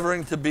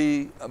endeavoring to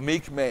be a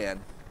meek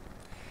man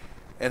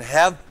and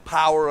have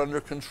power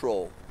under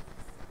control,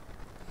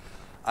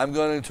 I'm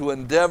going to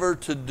endeavor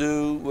to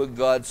do what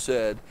God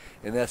said,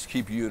 and that's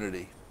keep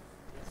unity.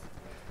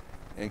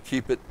 And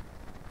keep it,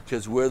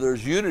 because where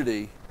there's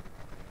unity,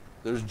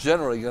 there's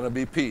generally going to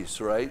be peace,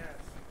 right?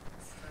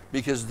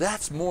 Because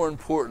that's more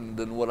important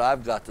than what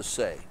I've got to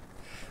say.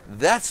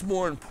 That's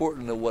more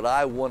important than what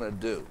I want to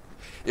do.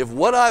 If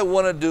what I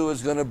want to do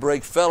is going to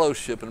break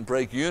fellowship and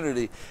break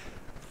unity,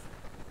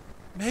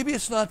 maybe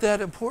it's not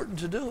that important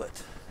to do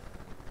it.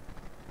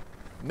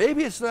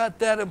 Maybe it's not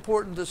that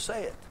important to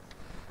say it.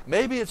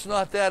 Maybe it's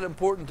not that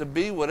important to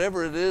be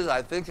whatever it is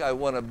I think I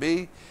want to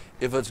be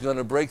if it's going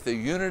to break the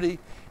unity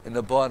and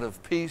the bond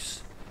of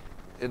peace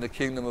in the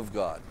kingdom of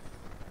God.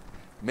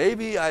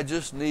 Maybe I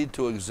just need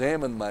to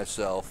examine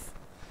myself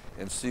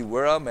and see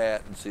where I'm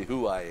at and see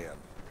who I am,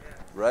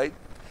 right?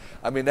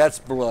 I mean, that's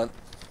blunt.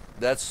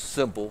 That's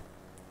simple.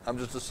 I'm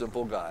just a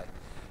simple guy.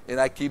 And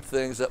I keep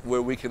things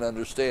where we can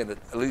understand it.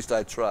 At least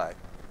I try.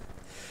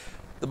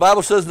 The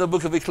Bible says in the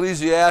book of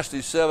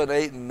Ecclesiastes 7,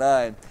 8, and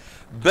 9,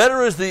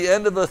 better is the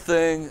end of a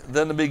thing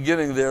than the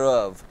beginning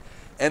thereof,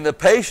 and the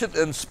patient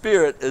in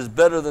spirit is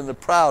better than the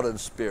proud in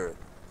spirit.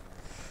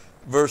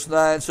 Verse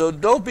 9, so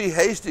don't be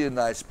hasty in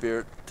thy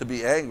spirit to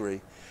be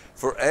angry,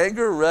 for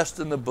anger rests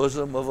in the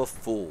bosom of a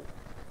fool.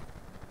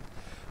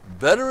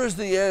 Better is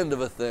the end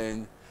of a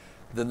thing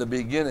than the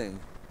beginning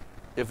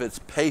if it's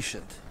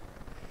patient,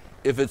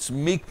 if it's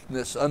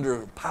meekness,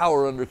 under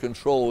power, under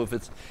control,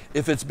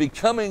 if it's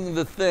becoming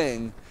the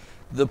thing,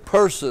 the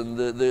person,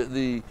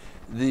 the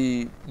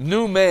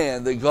new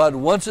man that God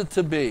wants it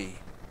to be.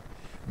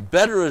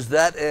 Better is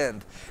that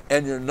end.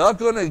 And you're not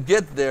going to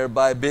get there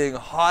by being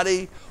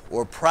haughty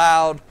or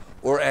proud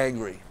or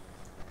angry.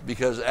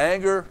 Because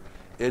anger,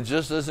 it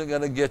just isn't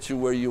going to get you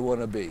where you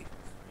want to be.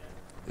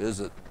 Is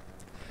it?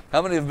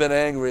 How many have been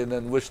angry and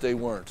then wish they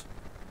weren't?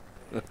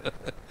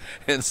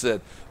 And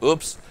said,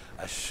 oops,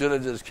 I should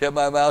have just kept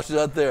my mouth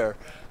shut there.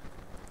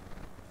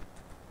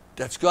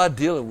 That's God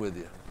dealing with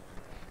you.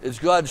 It's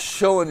God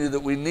showing you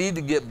that we need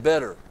to get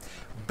better.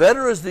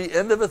 Better is the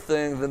end of a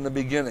thing than the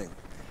beginning.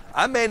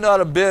 I may not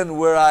have been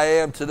where I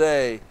am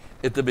today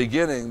at the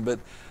beginning, but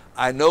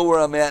I know where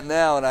I'm at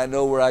now and I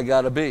know where I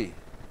got to be.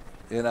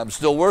 And I'm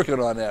still working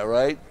on that,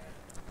 right?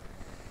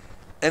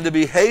 And to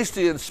be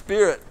hasty in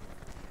spirit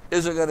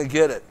isn't going to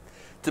get it.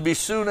 To be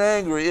soon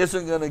angry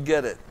isn't going to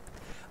get it.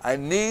 I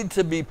need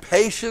to be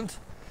patient,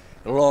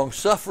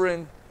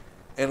 long-suffering,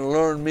 and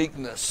learn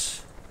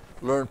meekness.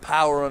 Learn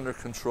power under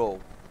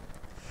control.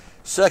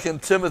 2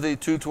 Timothy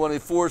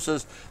 2:24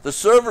 says, the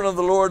servant of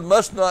the Lord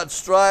must not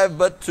strive,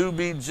 but to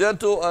be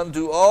gentle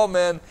unto all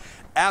men,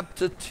 apt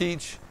to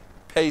teach,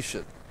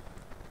 patient.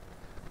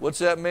 What's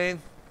that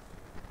mean?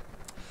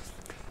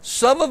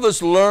 Some of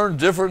us learn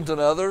different than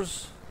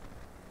others,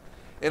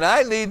 and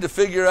I need to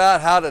figure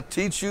out how to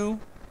teach you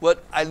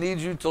what I need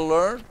you to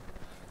learn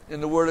in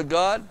the Word of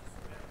God.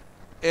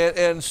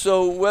 And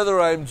so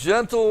whether I'm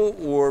gentle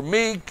or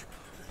meek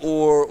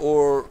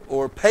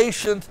or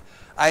patient,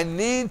 I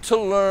need to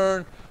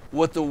learn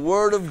what the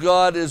Word of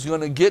God is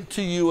going to get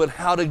to you and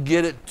how to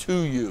get it to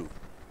you.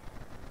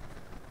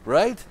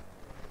 Right?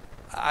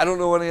 I don't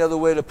know any other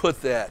way to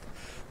put that.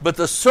 But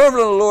the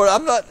servant of the Lord,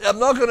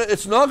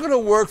 it's not going to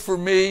work for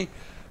me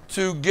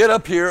to get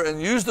up here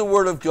and use the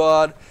Word of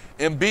God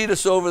and beat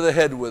us over the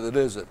head with it,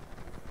 is it?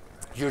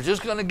 You're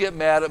just going to get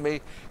mad at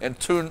me and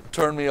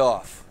turn me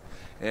off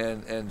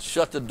and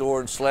shut the door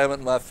and slam it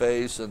in my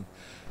face and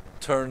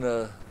turn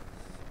the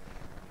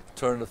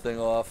thing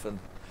off, and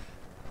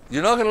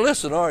you're not going to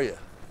listen, are you?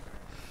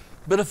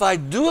 But if I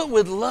do it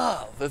with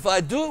love, if I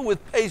do it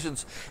with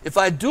patience, if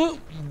I do it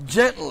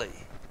gently,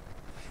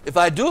 if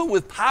I do it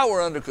with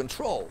power under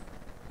control,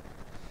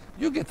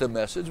 you'll get the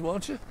message,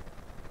 won't you?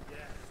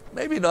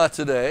 Maybe not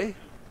today,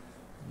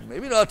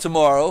 maybe not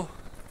tomorrow,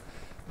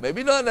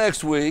 maybe not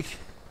next week,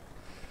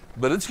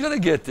 but it's going to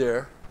get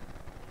there.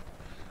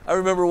 I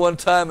remember one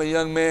time a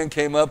young man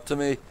came up to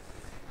me.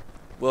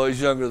 Well,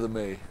 he's younger than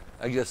me.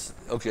 I guess,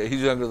 okay,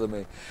 he's younger than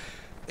me.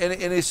 And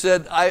he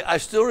said, I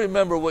still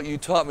remember what you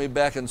taught me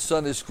back in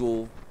Sunday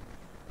school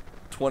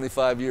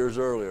 25 years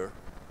earlier.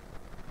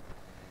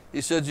 He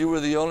said, you were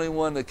the only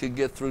one that could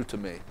get through to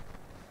me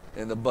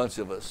in the bunch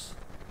of us.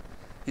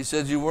 He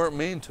said, you weren't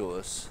mean to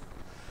us.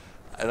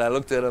 And I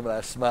looked at him and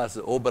I smiled and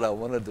said, oh, but I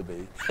wanted to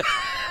be.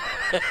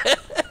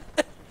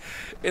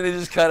 And he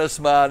just kind of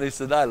smiled and he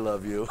said, I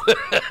love you.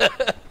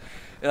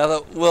 And I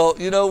thought, well,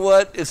 you know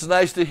what? It's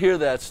nice to hear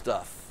that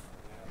stuff.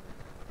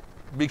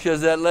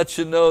 Because that lets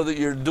you know that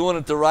you're doing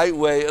it the right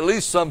way, at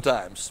least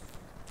sometimes.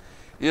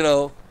 You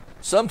know,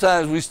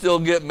 sometimes we still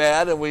get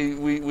mad and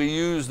we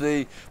use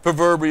the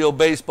proverbial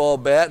baseball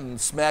bat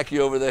and smack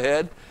you over the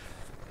head.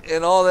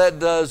 And all that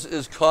does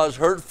is cause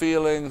hurt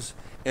feelings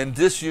and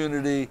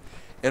disunity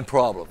and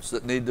problems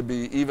that need to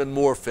be even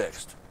more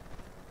fixed.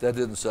 That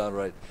didn't sound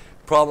right.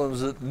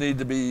 Problems that need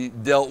to be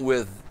dealt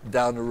with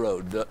down the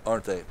road,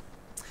 aren't they?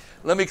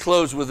 Let me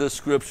close with this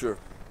scripture.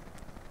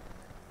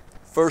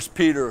 1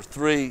 Peter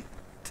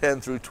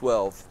 3:10 through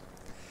 12.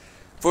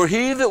 For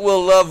he that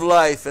will love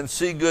life and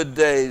see good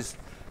days,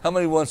 how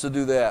many wants to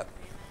do that?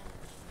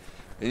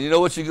 And you know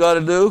what you got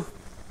to do?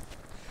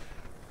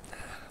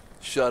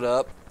 Shut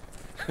up.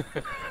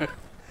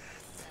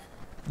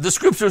 The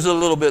scripture's a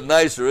little bit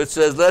nicer. It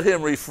says, let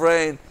him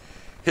refrain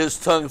his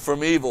tongue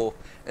from evil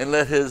and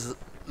let his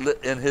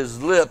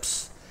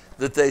lips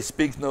that they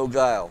speak no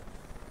guile.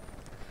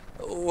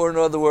 Or in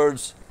other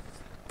words,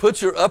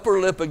 put your upper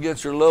lip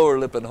against your lower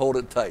lip and hold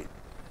it tight.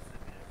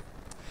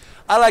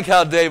 I like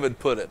how David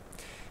put it.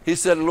 He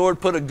said,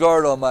 Lord, put a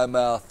guard on my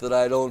mouth that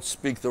I don't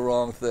speak the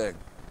wrong thing.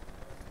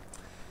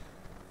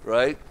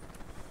 Right?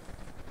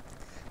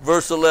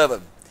 Verse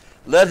 11.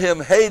 Let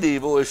him hate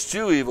evil,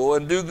 eschew evil,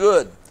 and do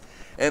good.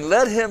 And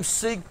let him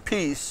seek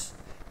peace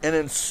and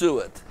ensue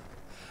it.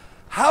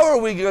 How are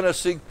we going to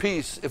seek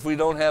peace if we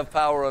don't have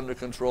power under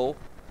control?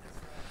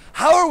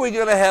 How are we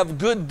going to have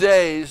good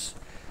days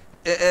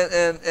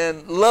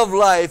and love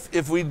life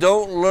if we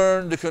don't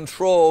learn to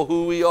control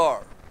who we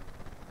are?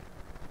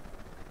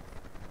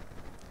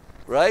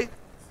 Right?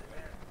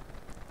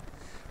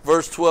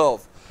 Verse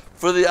 12.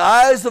 For the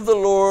eyes of the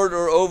Lord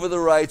are over the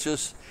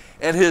righteous,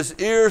 and his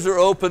ears are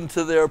open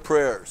to their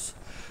prayers.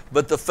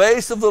 But the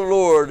face of the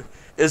Lord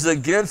is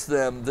against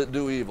them that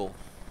do evil.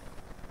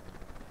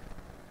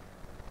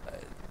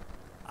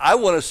 I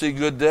want to see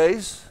good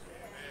days.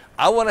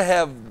 I want to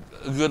have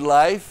a good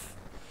life.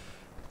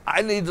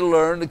 I need to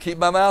learn to keep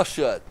my mouth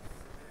shut.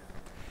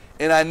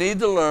 And I need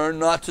to learn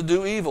not to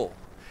do evil.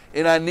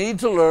 And I need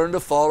to learn to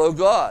follow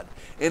God.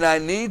 And I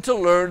need to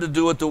learn to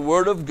do what the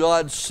Word of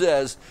God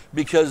says,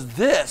 because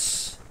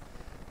this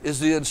is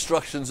the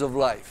instructions of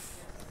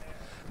life.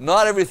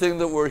 Not everything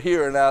that we're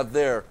hearing out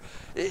there.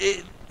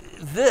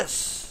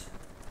 This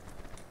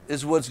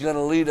is what's going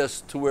to lead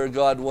us to where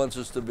God wants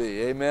us to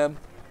be. Amen?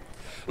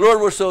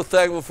 Lord, we're so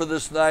thankful for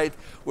this night.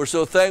 We're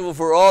so thankful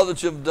for all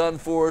that you've done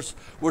for us.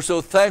 We're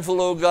so thankful,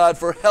 oh God,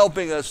 for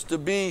helping us to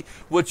be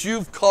what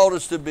you've called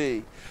us to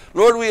be.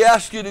 Lord, we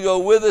ask you to go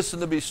with us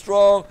and to be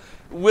strong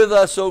with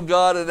us, oh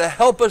God, and to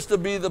help us to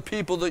be the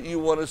people that you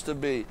want us to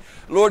be.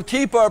 Lord,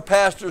 keep our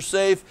pastor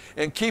safe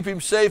and keep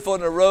him safe on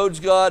the roads,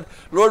 God.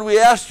 Lord, we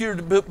ask you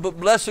to put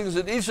blessings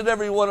in each and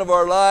every one of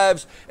our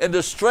lives and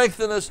to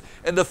strengthen us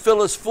and to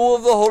fill us full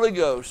of the Holy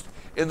Ghost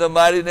in the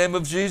mighty name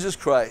of Jesus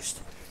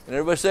Christ. And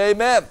everybody say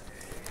amen.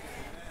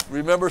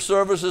 Remember,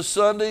 service is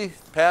Sunday.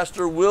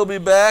 Pastor will be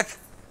back,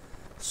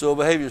 so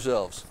behave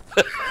yourselves.